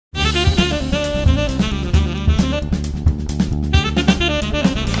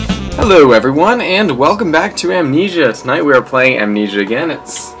Hello everyone, and welcome back to Amnesia. Tonight we are playing Amnesia again.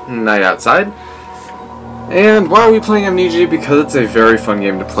 It's night outside. And why are we playing Amnesia? Because it's a very fun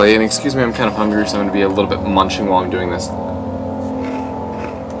game to play. And excuse me, I'm kind of hungry, so I'm going to be a little bit munching while I'm doing this.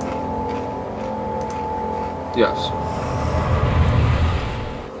 Yes.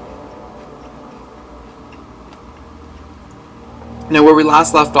 Now, where we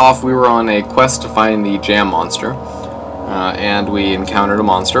last left off, we were on a quest to find the jam monster. And we encountered a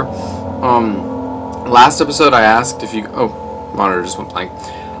monster. Last episode I asked if you... Oh, monitor just went blank.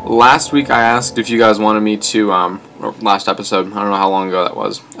 Last week I asked if you guys wanted me to... or last episode, I don't know how long ago that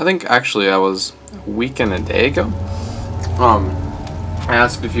was. I think actually that was a week and a day ago. I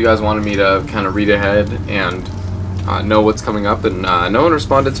asked if you guys wanted me to kind of read ahead and know what's coming up, and no one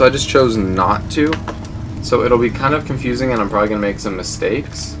responded, so I just chose not to. So it'll be kind of confusing, and I'm probably going to make some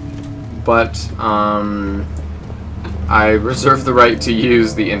mistakes. But, I reserve the right to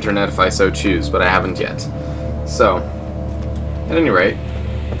use the internet if I so choose, but I haven't yet. So, at any rate,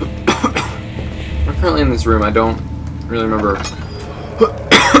 I'm currently in this room. I don't really remember.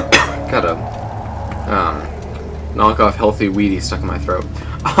 Got a knockoff healthy weedy stuck in my throat.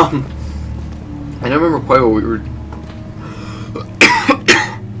 I don't remember quite what we were.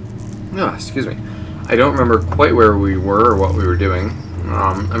 No, excuse me. I don't remember quite where we were or what we were doing.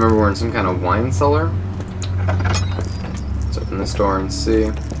 I remember we're in some kind of wine cellar. Let's open this door and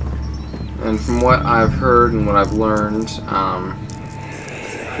see. And from what I've heard and what I've learned,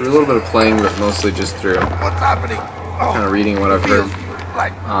 through a little bit of playing, but mostly just through what's happening? Kind of reading what I've heard.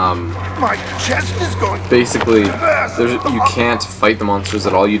 Like my chest is going. Basically, you can't fight the monsters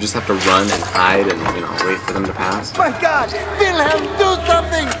at all. You just have to run and hide and wait for them to pass. My God, Wilhelm, do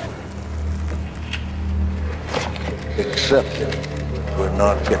something! Accept it. We're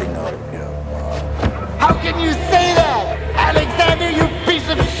not getting out of here. How can you say that? Alexander, you piece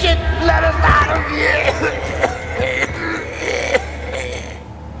of shit! Let us out of here!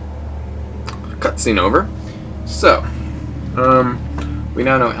 Cutscene over. So, we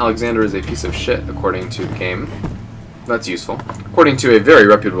now know Alexander is a piece of shit, according to the game. That's useful. According to a very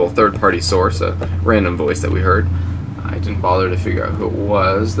reputable third-party source, a random voice that we heard. I didn't bother to figure out who it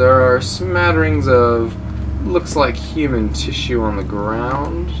was. There are smatterings of, looks like human tissue on the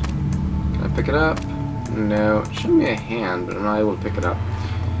ground. Can I pick it up? No, it showed me a hand, but I'm not able to pick it up.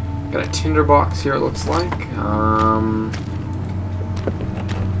 Got a tinderbox here, it looks like.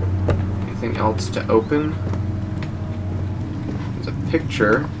 Anything else to open? There's a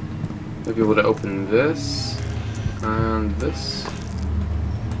picture. Might be able to open this. And this.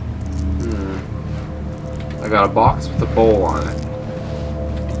 I got a box with a bowl on it.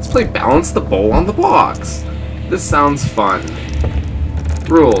 Let's play Balance the Bowl on the Box. This sounds fun.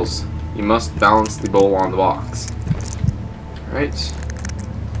 Rules. You must balance the bowl on the box. Alright.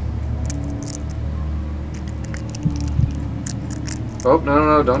 Oh,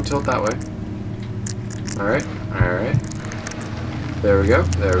 no, don't tilt that way. Alright. There we go.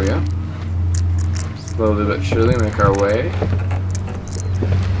 Slowly but surely make our way.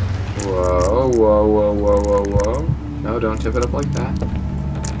 Whoa. No, don't tip it up like that.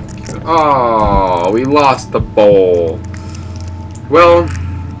 Oh, we lost the bowl. Well,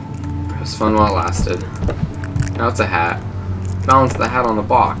 it was fun while it lasted. Now it's a hat. Balance the hat on the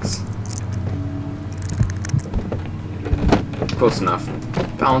box. Close enough.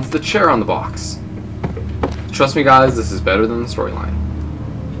 Balance the chair on the box. Trust me, guys, this is better than the storyline.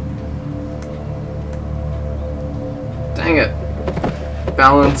 Dang it.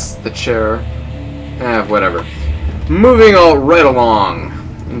 Balance the chair. Whatever. Moving all right along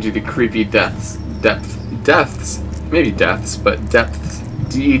into the creepy depths, maybe deaths, but depths,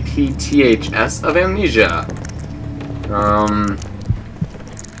 D-E-P-T-H-S of Amnesia.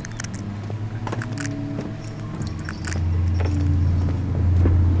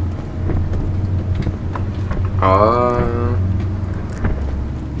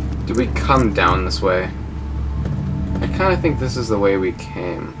 Did we come down this way? I kind of think this is the way we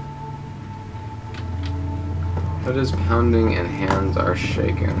came. Head is pounding and hands are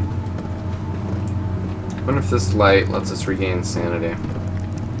shaking. I wonder if this light lets us regain sanity.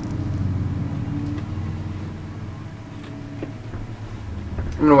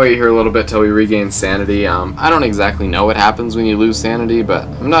 I'm gonna wait here a little bit till we regain sanity. I don't exactly know what happens when you lose sanity, but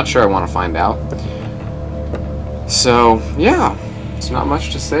I'm not sure I want to find out. So, yeah, it's not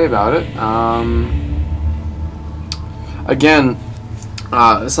much to say about it. Again,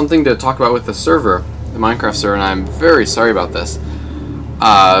 something to talk about with the server, the Minecraft server, and I'm very sorry about this.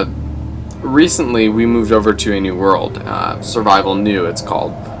 Recently, we moved over to a new world, Survival New, it's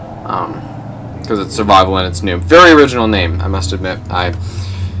called. because it's survival and it's new. Very original name, I must admit.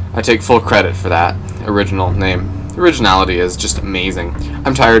 I take full credit for that original name. The originality is just amazing.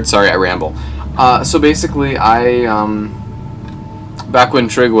 I'm tired, sorry I ramble. So basically I, back when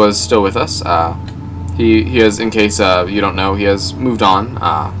Trig was still with us, he has, in case you don't know, he has moved on,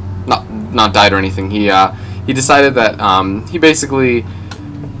 not died or anything. He decided that he basically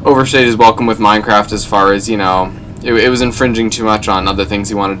overstayed his welcome with Minecraft as far as, you know, it was infringing too much on other things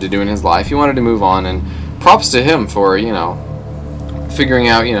he wanted to do in his life. He wanted to move on, and props to him for, you know, figuring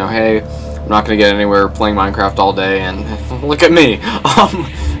out, you know, hey, I'm not going to get anywhere playing Minecraft all day, and look at me.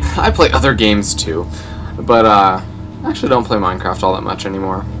 I play other games too, but I actually don't play Minecraft all that much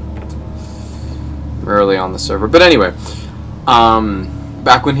anymore. Rarely on the server. But anyway,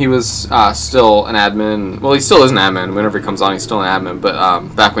 back when he was still an admin, well, he still is an admin. Whenever he comes on, he's still an admin.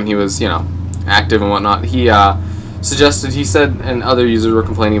 But back when he was, you know, active and whatnot, he suggested, he said, and other users were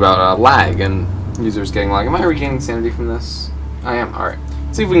complaining about lag, and users getting lag. Am I regaining sanity from this? I am. Alright.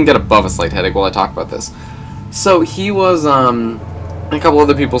 Let's see if we can get above a slight headache while I talk about this. So he was, a couple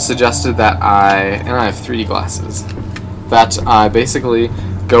other people suggested that and I have 3D glasses, that I basically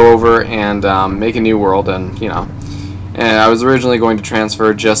go over and make a new world, and, you know, and I was originally going to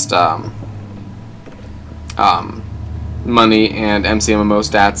transfer just money and MCMMO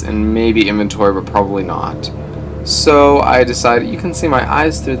stats and maybe inventory, but probably not. So I decided, you can see my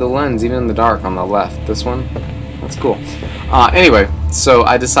eyes through the lens even in the dark on the left. This one, that's cool. Anyway, so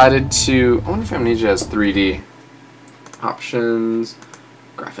I decided to, I wonder if Amnesia has 3D options,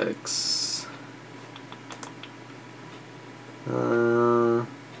 graphics.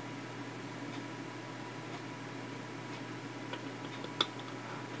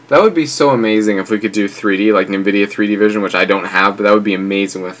 That would be so amazing if we could do 3D, like NVIDIA 3D Vision, which I don't have, but that would be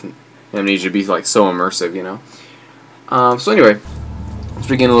amazing with Amnesia. It'd be like so immersive, you know. So anyway, let's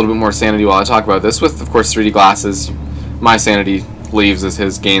regain a little bit more sanity while I talk about this. With, of course, 3D glasses, my sanity leaves as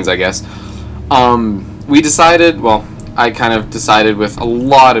his gains, I guess. We decided, well, I kind of decided with a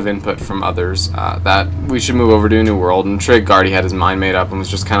lot of input from others that we should move over to a new world, and Trig already had his mind made up and was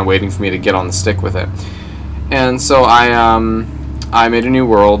just kind of waiting for me to get on the stick with it. And so I made a new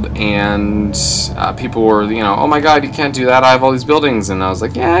world, and people were, you know, oh my god, you can't do that, I have all these buildings. And I was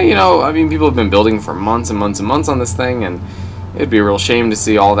like, yeah, you know, I mean, people have been building for months and months and months on this thing, and it'd be a real shame to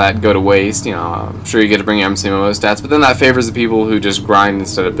see all that go to waste. You know, I'm sure you get to bring MCMO stats, but then that favors the people who just grind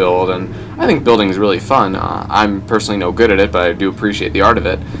instead of build, and I think building is really fun. I'm personally no good at it, but I do appreciate the art of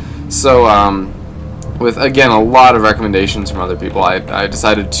it. So, with, again, a lot of recommendations from other people, I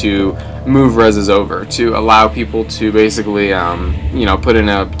decided to move reses over to allow people to basically, you know, put in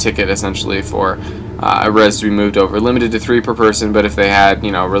a ticket essentially for a res to be moved over. Limited to 3 per person, but if they had,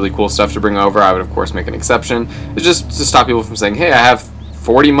 you know, really cool stuff to bring over, I would of course make an exception. It's just to stop people from saying, hey, I have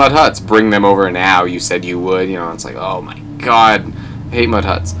 40 mud huts, bring them over now, you said you would. You know, it's like, oh my god, I hate mud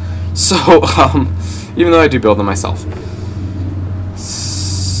huts. So, even though I do build them myself.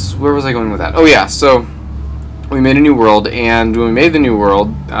 Where was I going with that? Oh yeah, so we made a new world, and when we made the new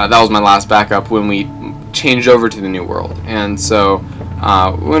world, that was my last backup when we changed over to the new world. And so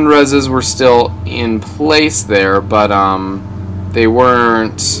when reses were still in place there, but they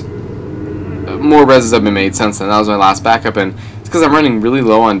weren't, more reses have been made since then. That was my last backup, and it's because I'm running really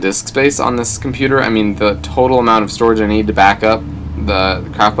low on disk space on this computer. I mean, the total amount of storage I need to back up the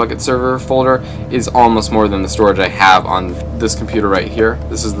Craft Bucket server folder is almost more than the storage I have on this computer right here.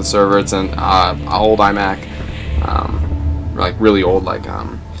 This is the server. It's an old iMac, like really old, like I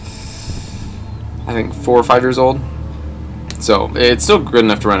think 4 or 5 years old. So it's still good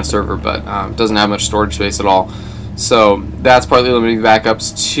enough to run a server, but doesn't have much storage space at all. So that's partly limiting the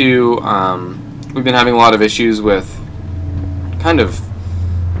backups. Too, we've been having a lot of issues with kind of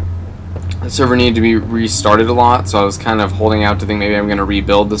the server needed to be restarted a lot, so I was kind of holding out to think maybe I'm going to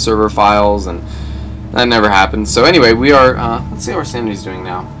rebuild the server files, and that never happened. So anyway, we are, let's see how our sanity's doing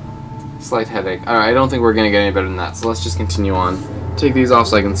now. Slight headache. Alright, I don't think we're going to get any better than that, so let's just continue on. Take these off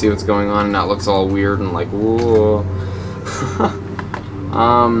so I can see what's going on and not looks all weird and like, whoa.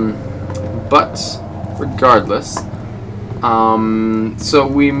 But, regardless, so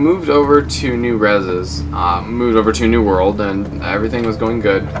we moved over to new reses, moved over to a new world, and everything was going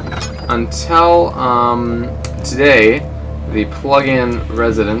good until today the plugin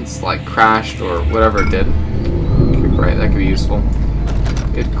residence like crashed or whatever it did. Right, that could be useful.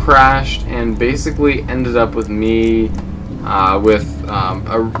 It crashed and basically ended up with me with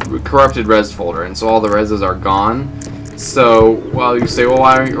a corrupted res folder, and so all the reses are gone. So while you say, well,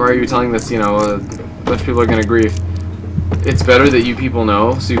 why are you telling this, you know, a bunch of people are going to grieve, it's better that you people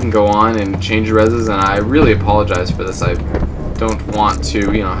know so you can go on and change your reses, and I really apologize for this. I don't want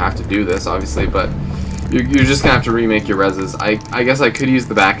to, you know, have to do this, obviously, but You're just gonna have to remake your reses. I guess I could use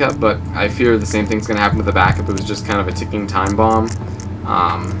the backup, but I fear the same thing's gonna happen to the backup. It was just kind of a ticking time bomb.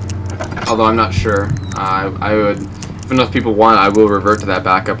 Although I'm not sure. I would, if enough people want it, I will revert to that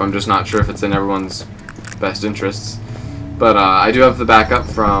backup. I'm just not sure if it's in everyone's best interests. But I do have the backup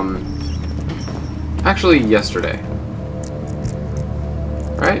from actually yesterday.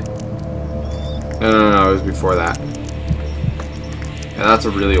 Right? No, it was before that. Yeah, that's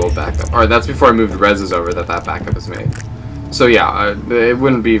a really old backup. Alright, that's before I moved reses over that backup was made. So yeah, it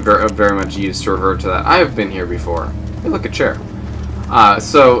wouldn't be very much use to revert to that. I have been here before. Hey, look, a chair.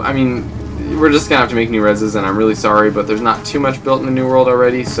 So, I mean, we're just gonna have to make new reses, and I'm really sorry, but there's not too much built in the new world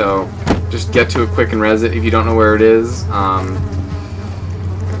already, so just get to it quick and res it if you don't know where it is.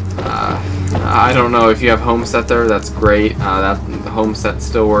 I don't know if you have home set there, that's great. The home set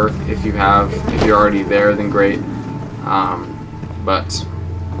still work. If you're already there, then great. But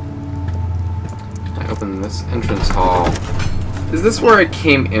I open this entrance hall. Is this where I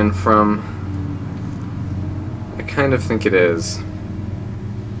came in from? I kind of think it is.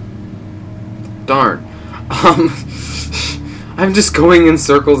 Darn. I'm just going in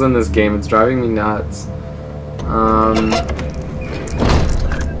circles in this game. It's driving me nuts.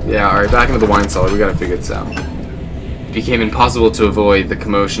 Yeah, alright, back into the wine cellar. We gotta figure this out. It became impossible to avoid. The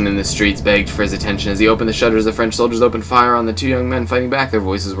commotion in the streets begged for his attention. As he opened the shutters, the French soldiers opened fire on the two young men fighting back. Their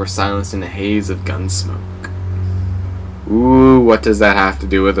voices were silenced in a haze of gun smoke. Ooh, what does that have to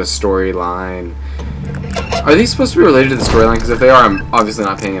do with a storyline? Are these supposed to be related to the storyline? Because if they are, I'm obviously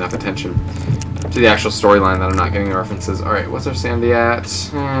not paying enough attention to the actual storyline that I'm not getting the references. Alright, what's our sanity at?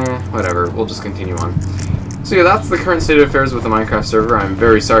 Whatever, we'll just continue on. So yeah, that's the current state of affairs with the Minecraft server. I'm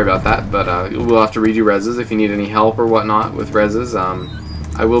very sorry about that, but we'll have to redo reses if you need any help or whatnot with reses.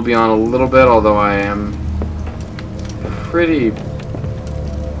 I will be on a little bit, although I am pretty...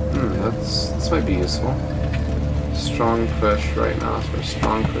 this might be useful. Strong push, right mouse for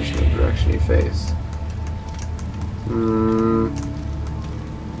strong push in the direction you face. I'm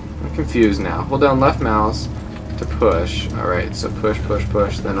confused now. Hold down left mouse to push. Alright, so push,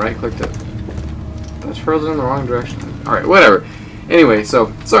 then right click to... That hurls in the wrong direction. Alright, whatever. Anyway,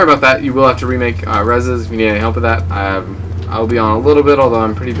 so sorry about that. You will have to remake reses if you need any help with that. I'll be on a little bit, although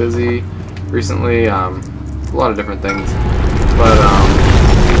I'm pretty busy recently. A lot of different things. But,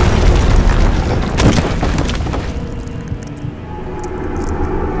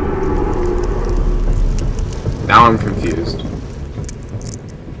 now I'm confused.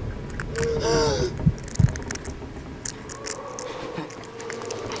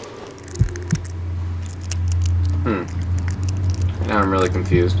 Now I'm really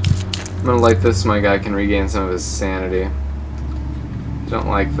confused. I'm gonna light this so my guy can regain some of his sanity. Don't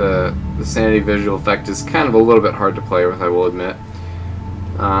like the sanity visual effect is kind of a little bit hard to play with, I will admit.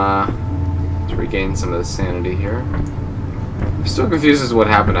 To regain some of the sanity here. I'm still confused as to what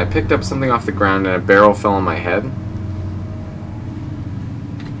happened. I picked up something off the ground and a barrel fell on my head.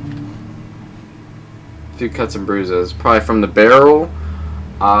 A few cuts and bruises. Probably from the barrel.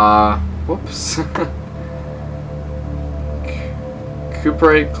 Whoops.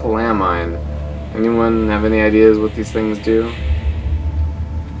 Cuprite calamine. Anyone have any ideas what these things do?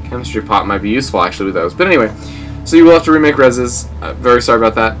 Chemistry pot might be useful actually with those. But anyway, so you will have to remake reses. Very sorry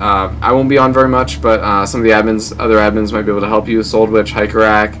about that. I won't be on very much, but some of the other admins might be able to help you. Soldwitch,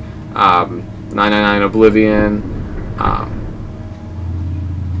 Hikerack, 999 Oblivion,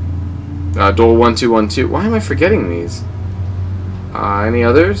 Dole1212. Why am I forgetting these? Any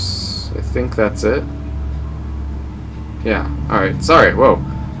others? I think that's it. Yeah, alright, sorry, whoa,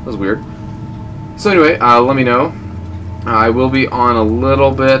 that was weird. So anyway, let me know. I will be on a little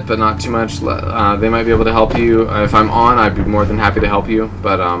bit, but not too much. They might be able to help you. If I'm on, I'd be more than happy to help you,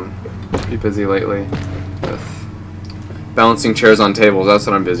 but pretty busy lately with balancing chairs on tables. That's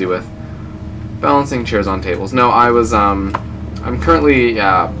what I'm busy with. Balancing chairs on tables. No, I'm currently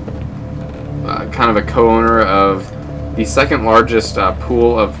kind of a co-owner of the second largest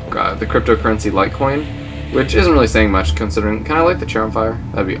pool of the cryptocurrency Litecoin, which isn't really saying much considering... Can I light the chair on fire?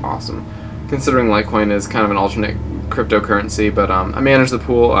 That'd be awesome. Considering Litecoin is kind of an alternate cryptocurrency, but I manage the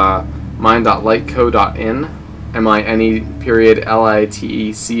pool mine.liteco.in,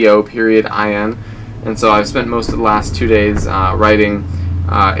 MINE.LITECO.IN, and so I've spent most of the last 2 days writing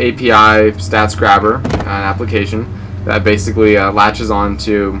API Stats Grabber, an application that basically latches on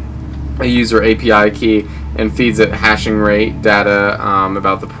to a user API key and feeds it hashing rate data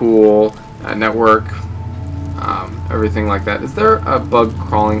about the pool, network, everything like that. Is there a bug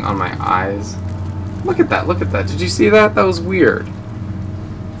crawling on my eyes? Look at that, look at that. Did you see that? That was weird.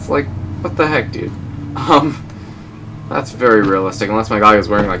 It's like, what the heck, dude? That's very realistic, unless my guy is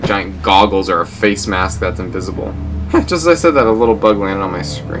wearing like giant goggles or a face mask that's invisible. Just as I said that, a little bug landed on my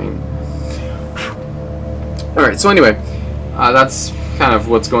screen. Alright, so anyway, that's kind of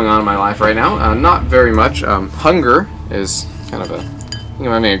what's going on in my life right now. Not very much. Hunger is kind of a... I think I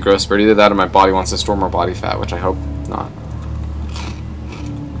might make a growth spurt. Either that or my body wants to store more body fat, which I hope not.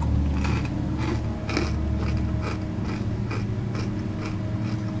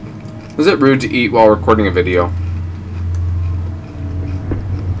 Is it rude to eat while recording a video?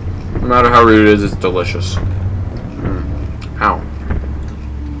 No matter how rude it is, it's delicious. Ow.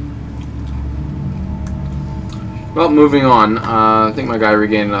 Well, moving on. I think my guy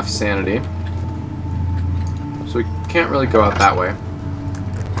regained enough sanity. So we can't really go out that way.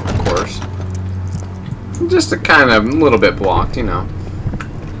 Of course. Just a kind of little bit blocked, you know.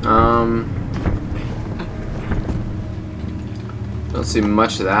 Don't see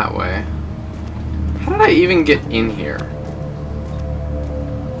much that way. How did I even get in here?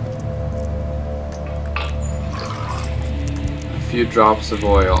 A few drops of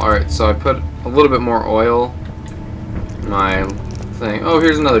oil. Alright, so I put a little bit more oil in my thing. Oh,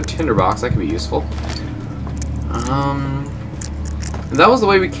 here's another tinderbox. That could be useful. That was the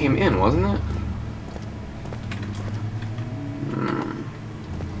way we came in, wasn't it?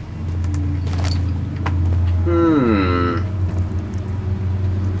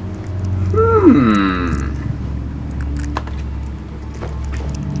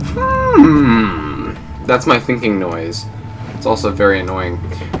 That's my thinking noise. It's also very annoying.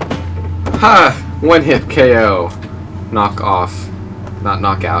 Ha! One hit KO. Knock off. Not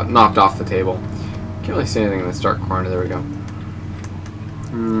knock out. Knocked off the table. Can't really see anything in this dark corner. There we go.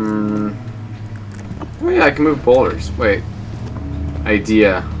 Oh yeah, I can move boulders. Wait.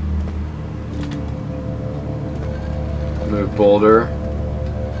 Idea. Move boulder.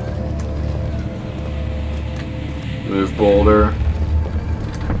 Move boulder.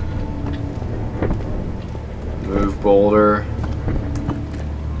 Move boulder.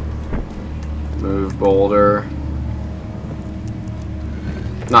 Move boulder.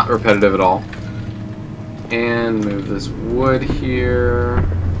 Not repetitive at all. And move this wood here.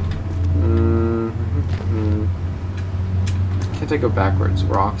 Can't I go backwards?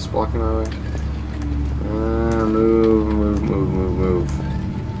 Rocks blocking my way. Move.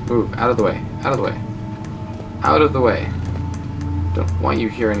 Move. Out of the way. Out of the way. Out of the way. Don't want you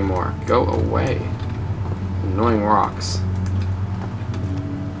here anymore. Go away. Annoying rocks.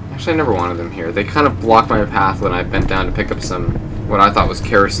 Actually, I never wanted them here. They kind of blocked my path when I bent down to pick up some, what I thought was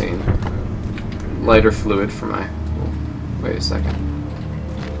kerosene. Lighter fluid for my... Wait a second.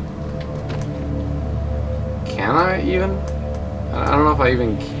 Can I even? I don't know if I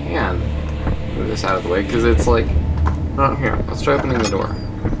even can move this out of the way, because it's like... Oh, here. Let's try opening the door.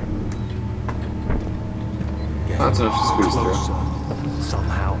 Oh, that's enough to squeeze through.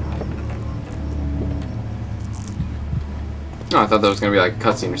 Somehow. Oh, I thought that was going to be like a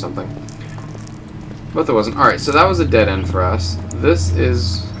cutscene or something. But there wasn't. Alright, so that was a dead end for us. This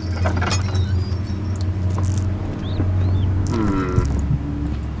is...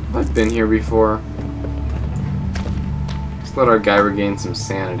 Have I been here before? Let's let our guy regain some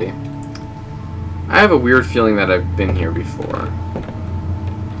sanity. I have a weird feeling that I've been here before.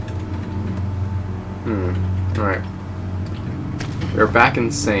 Alright. We're back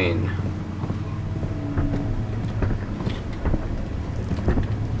insane.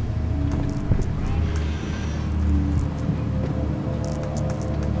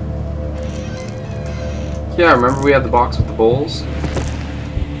 Yeah, remember we had the box with the bowls?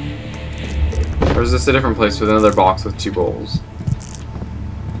 Or is this a different place with another box with 2 bowls?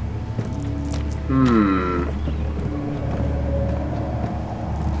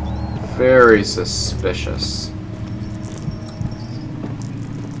 Very suspicious.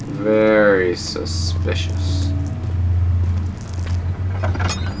 Very suspicious.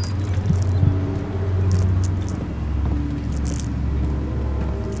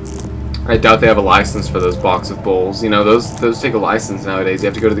 I doubt they have a license for those box with bowls. You know, those take a license nowadays. You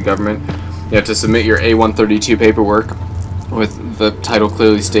have to go to the government. You have to submit your A132 paperwork with the title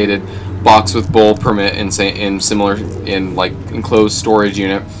clearly stated box with bowl permit in like enclosed storage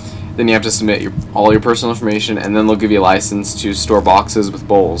unit. Then you have to submit all your personal information, and then they'll give you a license to store boxes with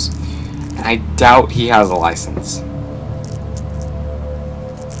bowls. And I doubt he has a license.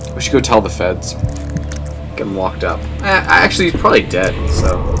 We should go tell the feds. Get him locked up. Actually, he's probably dead,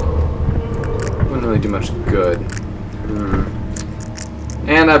 so wouldn't really do much good.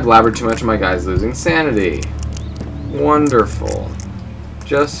 And I blabbered too much, and my guy's losing sanity. Wonderful.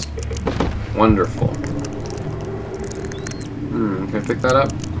 Just wonderful. Can I pick that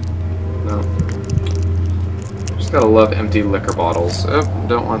up? No. Just Gotta love empty liquor bottles. Oh,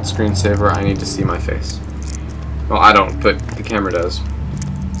 don't want screensaver. I need to see my face. Well, I don't, but the camera does.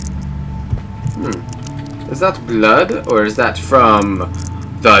 Is that blood, or is that from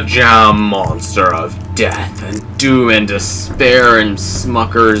the jam monster of death and doom and despair and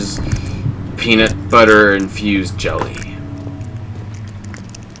Smucker's peanut butter infused jelly?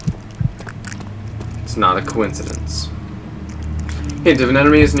 It's not a coincidence. Hint, if an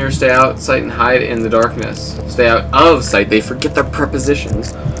enemy is near, stay out sight and hide in the darkness. Stay out of sight. They forget their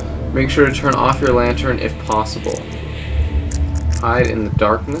prepositions. Make sure to turn off your lantern if possible. Hide in the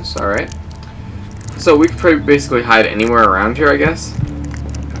darkness, alright. So we could basically hide anywhere around here, I guess.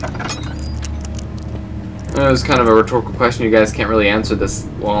 I know it's kind of a rhetorical question. You guys can't really answer this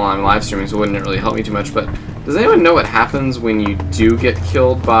while I'm live streaming, so it wouldn't really help me too much. But does anyone know what happens when you do get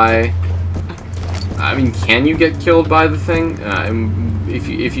killed by... I mean, can you get killed by the thing?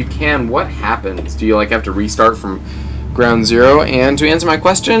 If you can, what happens? Do you like have to restart from ground zero? And to answer my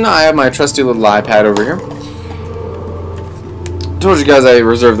question, I have my trusty little iPad over here. Told you guys I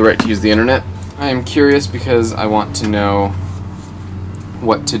reserve the right to use the internet. I am curious because I want to know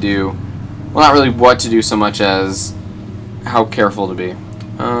what to do. Well, not really what to do so much as how careful to be.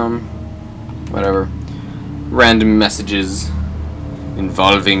 Whatever. Random messages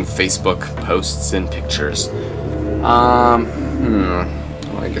involving Facebook posts and pictures. Well,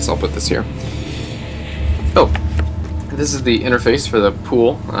 I guess I'll put this here. Oh, this is the interface for the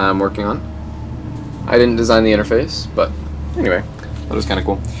pool I'm working on. I didn't design the interface, but anyway, that was kind of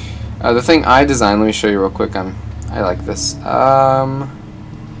cool. The thing I designed, let me show you real quick. I like this.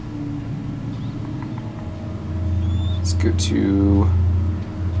 Let's go to...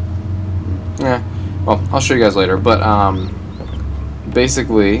 Yeah, well, I'll show you guys later, but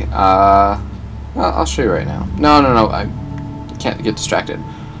basically, well, I'll show you right now. No, I can't get distracted.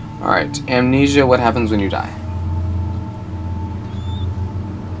 Alright, Amnesia, what happens when you die?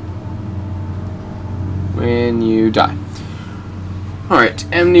 When you die. Alright,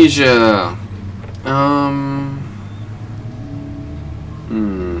 Amnesia.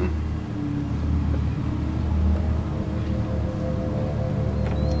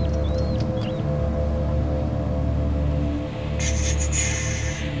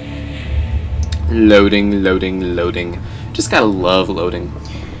 Loading. Just gotta love loading.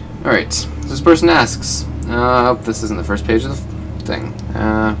 Alright, so this person asks, this isn't the first page of the thing.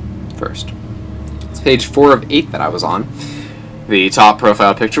 First. It's page 4 of 8 that I was on. The top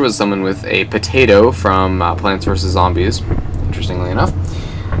profile picture was someone with a potato from Plants vs. Zombies, interestingly enough.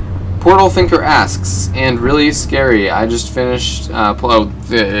 Portal Thinker asks, and really scary, I just finished,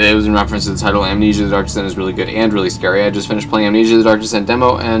 it was in reference to the title, Amnesia the Dark Descent is really good and really scary. I just finished playing Amnesia the Dark Descent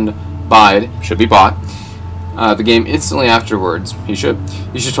demo and should be bought, the game instantly afterwards. You should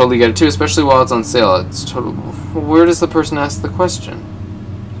totally get it too, especially while it's on sale. It's total. Where does the person ask the question?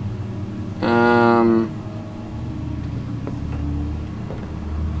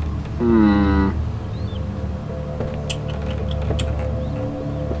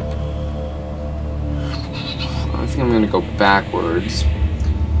 I think I'm gonna go backwards,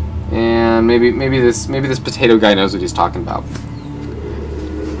 and maybe this potato guy knows what he's talking about.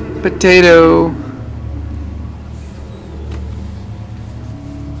 Potato.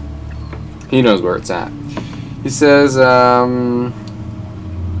 He knows where it's at. He says,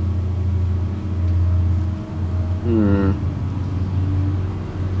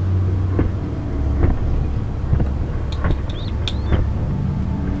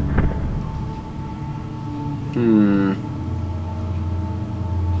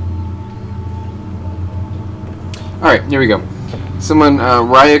 Alright, here we go. Someone,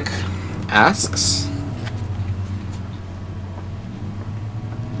 Ryuk asks.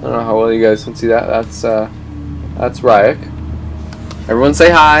 I don't know how well you guys can see that. That's Ryuk. Everyone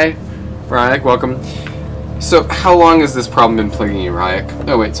say hi. Ryuk, welcome. So, how long has this problem been plaguing you, Ryuk?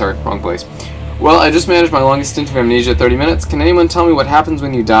 Oh wait, sorry, wrong place. Well, I just managed my longest stint of Amnesia, 30 minutes. Can anyone tell me what happens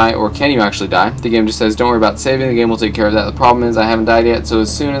when you die, or can you actually die? The game just says, don't worry about saving, the game will take care of that. The problem is, I haven't died yet, so as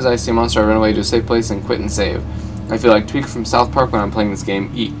soon as I see a monster, I run away to a safe place and quit and save. I feel like Tweak from South Park when I'm playing this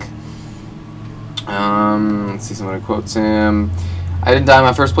game. Eek. Let's see, someone quotes him. I didn't die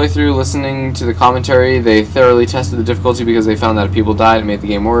my first playthrough. Listening to the commentary, they thoroughly tested the difficulty because they found that if people died, it made the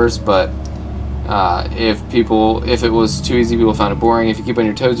game worse, but if it was too easy, people found it boring. If you keep on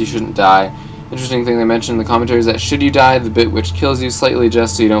your toes, you shouldn't die. Interesting thing they mentioned in the commentary is that should you die, the bit which kills you slightly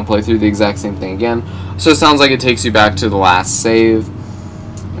adjusts so you don't play through the exact same thing again. So it sounds like it takes you back to the last save.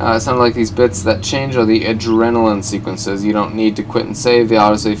 It sounded like these bits that change are the adrenaline sequences. You don't need to quit and save. The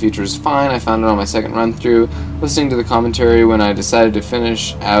autosave feature is fine. I found it on my second run through. Listening to the commentary when I decided to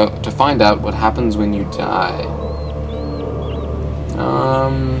find out what happens when you die.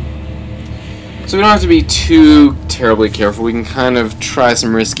 So we don't have to be too terribly careful. We can kind of try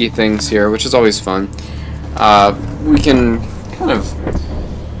some risky things here, which is always fun. We can kind of,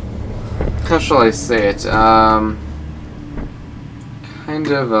 how shall I say it, kind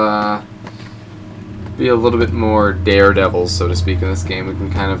of be a little bit more daredevils, so to speak, in this game. We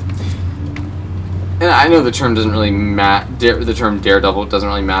can kind of, and I know the term doesn't really the term daredevil doesn't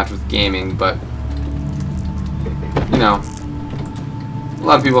really match with gaming, but you know, a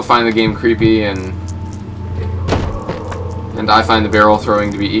lot of people find the game creepy, and I find the barrel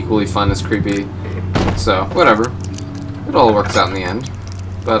throwing to be equally fun as creepy. So whatever, it all works out in the end.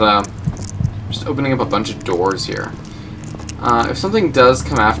 But just opening up a bunch of doors here. If something does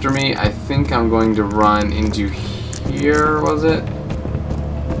come after me, I think I'm going to run into here. Was it?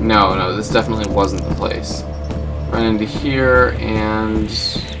 No, this definitely wasn't the place. Run into here, and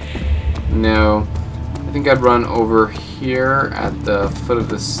no. I think I'd run over here at the foot of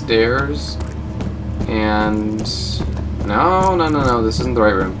the stairs, and no, this isn't the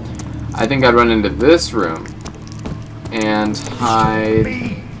right room. I think I'd run into this room and hide.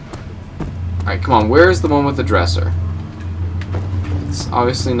 Alright, come on, where's the one with the dresser? It's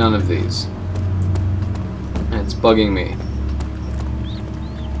obviously none of these. And it's bugging me.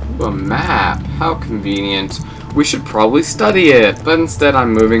 Ooh, a map. How convenient. We should probably study it, but instead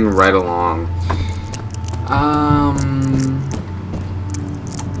I'm moving right along.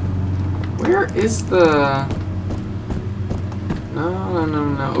 Where is the... No.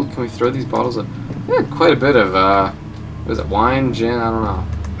 Oh, can we throw these bottles up? Yeah, quite a bit of, what is it, wine, gin, I don't know.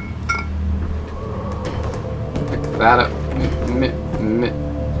 Pick that up.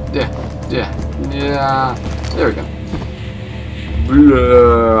 Yeah, there we go.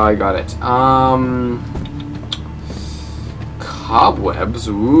 I got it. Cobwebs?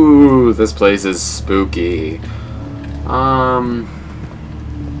 Ooh, this place is spooky. Not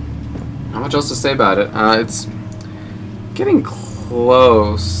much else to say about it. It's getting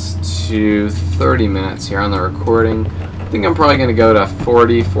close to 30 minutes here on the recording. I think I'm probably going to go to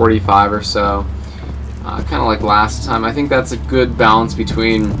 40, 45 or so. Kind of like last time. I think that's a good balance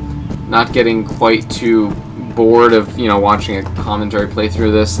between not getting quite too bored of, you know, watching a commentary playthrough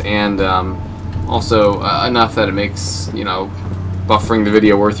of this, and also enough that it makes, you know, buffering the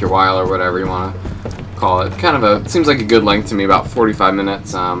video worth your while, or whatever you want to call it. Kind of it seems like a good length to me, about 45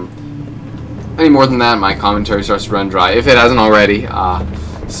 minutes. Any more than that, my commentary starts to run dry, if it hasn't already.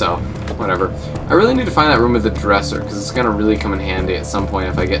 So, whatever. I really need to find that room with the dresser, because it's going to really come in handy at some point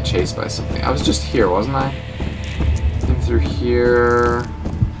if I get chased by something. I was just here, wasn't I? Came through here.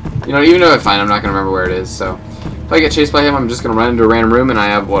 You know, even though I find I'm not going to remember where it is, so if I get chased by him, I'm just going to run into a random room, and I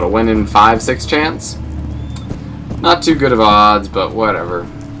have, what, a 1 in 5, 6 chance? Not too good of odds, but whatever.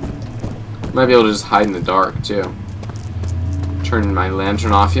 Might be able to just hide in the dark, too. Turn my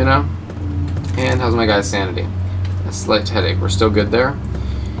lantern off, you know? And how's my guy's sanity? A slight headache. We're still good there.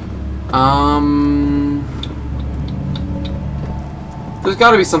 There's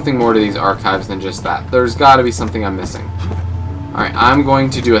got to be something more to these archives than just that. There's got to be something I'm missing. Alright, I'm going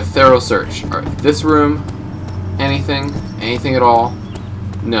to do a thorough search. Alright, this room. Anything? Anything at all?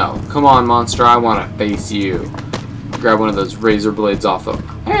 No. Come on, monster. I want to face you. Grab one of those razor blades off of...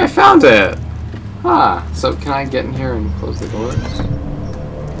 Hey, I found it! Ah, so can I get in here and close the doors?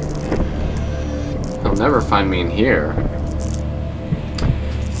 He'll never find me in here.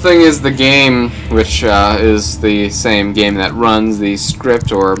 The thing is, the game, which is the same game that runs the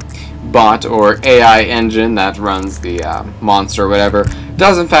script or bot or AI engine that runs the monster or whatever,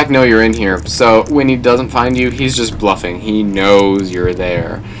 does in fact know you're in here. So when he doesn't find you, he's just bluffing. He knows you're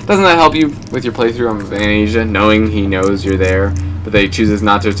there. Doesn't that help you with your playthrough on Amnesia, knowing he knows you're there, but that he chooses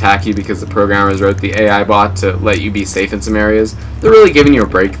not to attack you because the programmers wrote the AI bot to let you be safe in some areas? They're really giving you a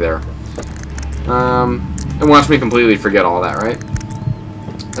break there. And watch me completely forget all that, right?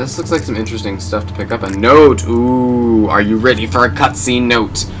 This looks like some interesting stuff to pick up. A note! Ooh, are you ready for a cutscene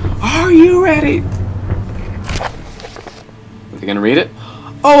note? Are you ready? Are they gonna read it?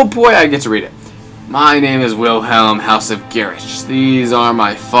 Oh boy, I get to read it. My name is Wilhelm, House of Gerich. These are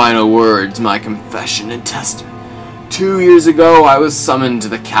my final words, my confession and testament. 2 years ago, I was summoned to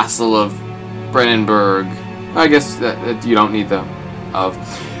the castle of Brennenburg. I guess that you don't need the of.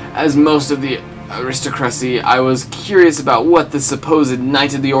 As most of the aristocracy, I was curious about what the supposed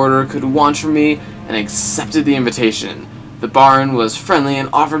Knight of the Order could want from me, and accepted the invitation. The Baron was friendly and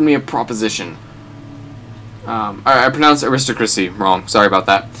offered me a proposition. I pronounced aristocracy wrong, sorry about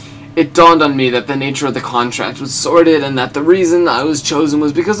that. It dawned on me that the nature of the contract was sordid, and that the reason I was chosen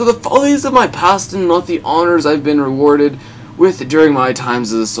was because of the follies of my past and not the honors I've been rewarded with during my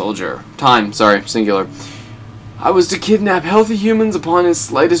times as a soldier. Time, sorry, singular. I was to kidnap healthy humans upon his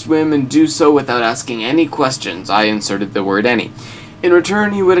slightest whim and do so without asking any questions. I inserted the word any. In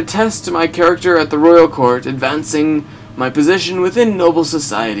return, he would attest to my character at the royal court, advancing my position within noble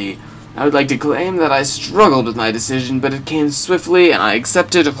society. I would like to claim that I struggled with my decision, but it came swiftly, and I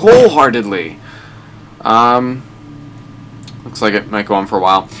accepted wholeheartedly. Looks like it might go on for a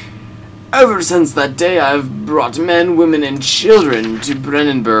while. Ever since that day, I have brought men, women, and children to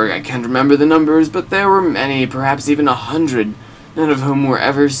Brennenburg. I can't remember the numbers, but there were many, perhaps even 100, none of whom were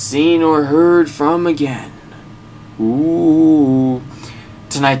ever seen or heard from again. Ooh.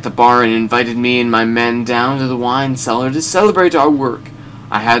 Tonight the Baron invited me and my men down to the wine cellar to celebrate our work.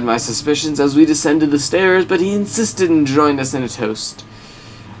 I had my suspicions as we descended the stairs, but he insisted and joined us in a toast.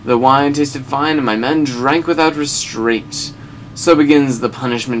 The wine tasted fine, and my men drank without restraint. So begins the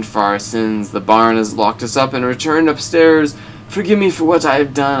punishment for our sins. The Baron has locked us up and returned upstairs. Forgive me for what I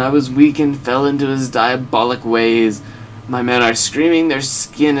have done. I was weak and fell into his diabolic ways. My men are screaming. Their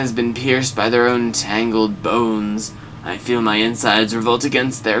skin has been pierced by their own tangled bones. I feel my insides revolt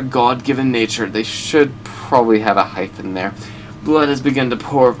against their God-given nature. They should probably have a hyphen there. Blood has begun to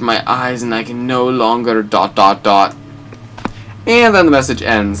pour from my eyes, and I can no longer ... And then the message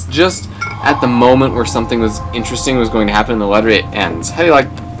ends. Just at the moment where something was interesting was going to happen in the letter, it ends. How do you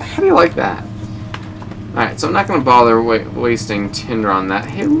like that? Alright, so I'm not going to bother wasting tinder on that.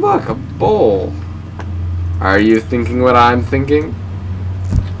 Hey, look, a bowl. Are you thinking what I'm thinking?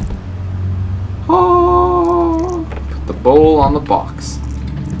 Oh, put the bowl on the box.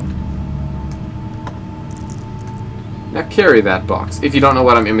 Now carry that box. If you don't know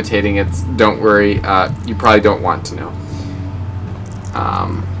what I'm imitating, don't worry. You probably don't want to know.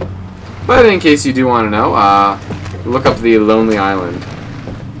 But in case you do want to know, look up the Lonely Island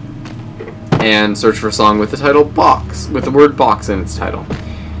and search for a song with the title Box, with the word box in its title.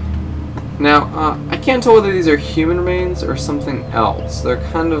 Now, I can't tell whether these are human remains or something else. They're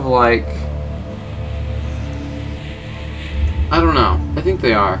kind of like... I don't know. I think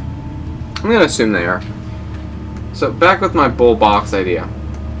they are. I'm going to assume they are. So, back with my bowl box idea.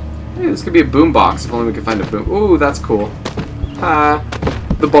 Hey, this could be a boom box if only we could find a boom. Ooh, that's cool.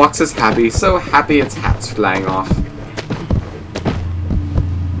 The box is happy. So happy its hat's flying off.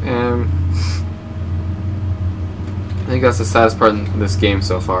 And I think that's the saddest part in this game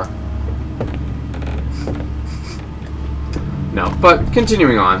so far. No, but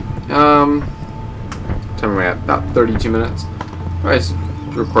continuing on. Time are we at? About 32 minutes. Alright,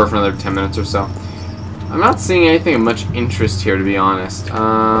 record for another 10 minutes or so. I'm not seeing anything of much interest here, to be honest.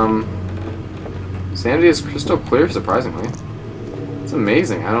 Sanity is crystal clear, surprisingly. It's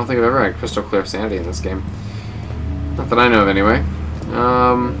amazing. I don't think I've ever had crystal clear sanity in this game. Not that I know of, anyway.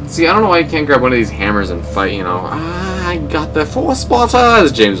 See, I don't know why you can't grab one of these hammers and fight, you know. I got the force spotter,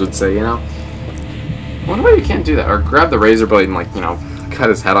 as James would say, you know. I wonder why you can't do that. Or grab the razor blade and, like, you know, cut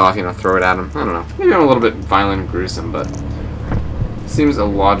his head off, you know, throw it at him. I don't know. Maybe I'm a little bit violent and gruesome, but seems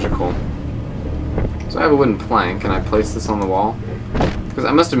illogical. So I have a wooden plank. Can I place this on the wall? Because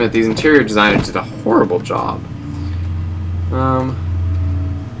I must admit, these interior designers did a horrible job.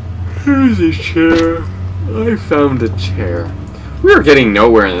 Here's a chair. I found a chair. We are getting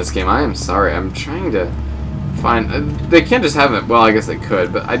nowhere in this game. I am sorry. I'm trying to find... they can't just have it... Well, I guess they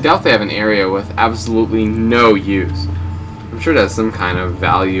could, but I doubt they have an area with absolutely no use. I'm sure it has some kind of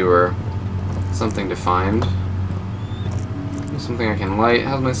value or something to find. Something I can light.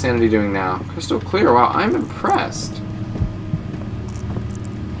 How's my sanity doing now? Crystal clear. Wow, I'm impressed.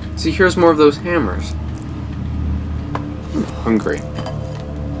 See, here's more of those hammers. I'm hungry.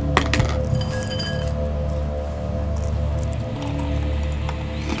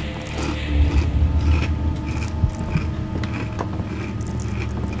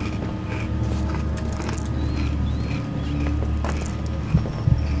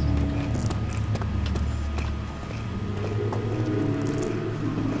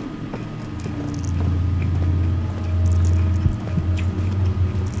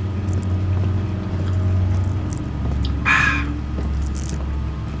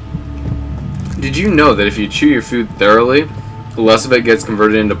 Did you know that if you chew your food thoroughly, less of it gets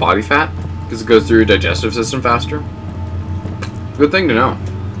converted into body fat? Because it goes through your digestive system faster? Good thing to know.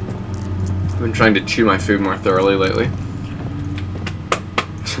 I've been trying to chew my food more thoroughly lately.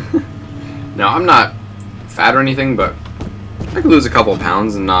 Now, I'm not fat or anything, but I could lose a couple of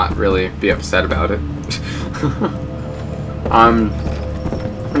pounds and not really be upset about it. I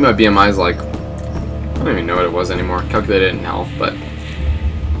think my BMI is like... I don't even know what it was anymore. Calculated it in health, but...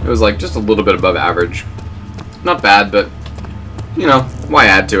 it was like just a little bit above average. Not bad, but, you know, why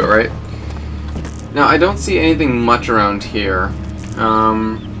add to it, right? Now, I don't see anything much around here.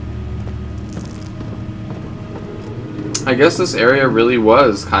 I guess this area really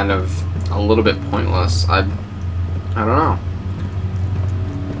was kind of a little bit pointless. I don't know.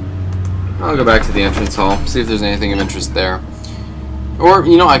 I'll go back to the entrance hall, see if there's anything of interest there. Or,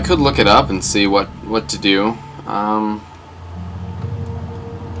 you know, I could look it up and see what to do.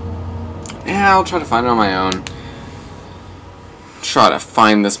 Yeah, I'll try to find it on my own. Try to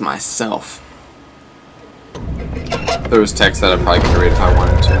find this myself. There was text that I probably could read if I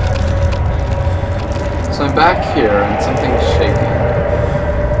wanted to. So I'm back here and something's shaking.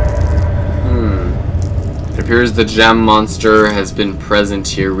 It appears the jam monster has been present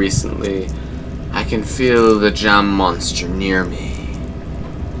here recently. I can feel the jam monster near me.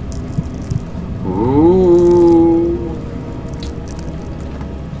 Ooh.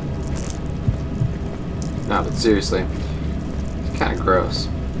 No, but seriously. It's kind of gross.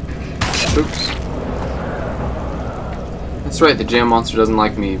 Oops. That's right, the jam monster doesn't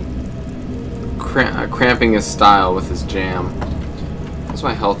like me cramping his style with his jam. What's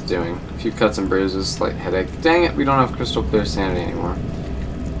my health doing? A few cuts and bruises, slight headache. Dang it, we don't have crystal clear sanity anymore.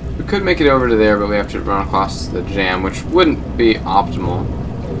 We could make it over to there, but we have to run across the jam, which wouldn't be optimal.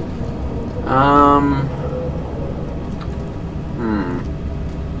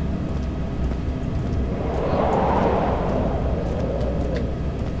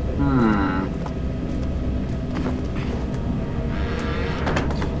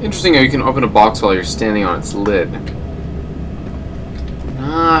 Interesting how you can open a box while you're standing on its lid.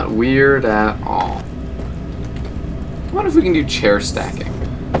 Not weird at all. I wonder if we can do chair stacking.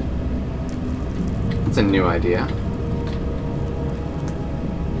 That's a new idea.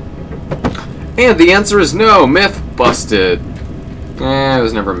 And the answer is no! Myth busted! It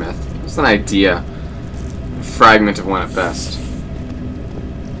was never a myth. It's an idea. A fragment of one at best.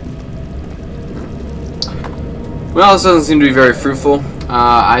 Well, this doesn't seem to be very fruitful.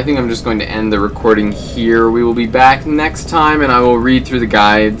 I think I'm just going to end the recording here. We will be back next time, and I will read through the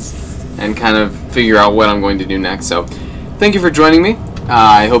guides and kind of figure out what I'm going to do next. So, thank you for joining me.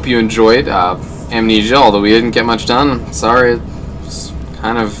 I hope you enjoyed Amnesia, although we didn't get much done. I'm sorry, it's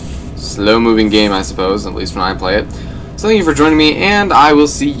kind of slow-moving game, I suppose, at least when I play it. So thank you for joining me, and I will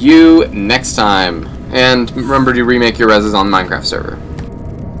see you next time. And remember to remake your reses on the Minecraft server.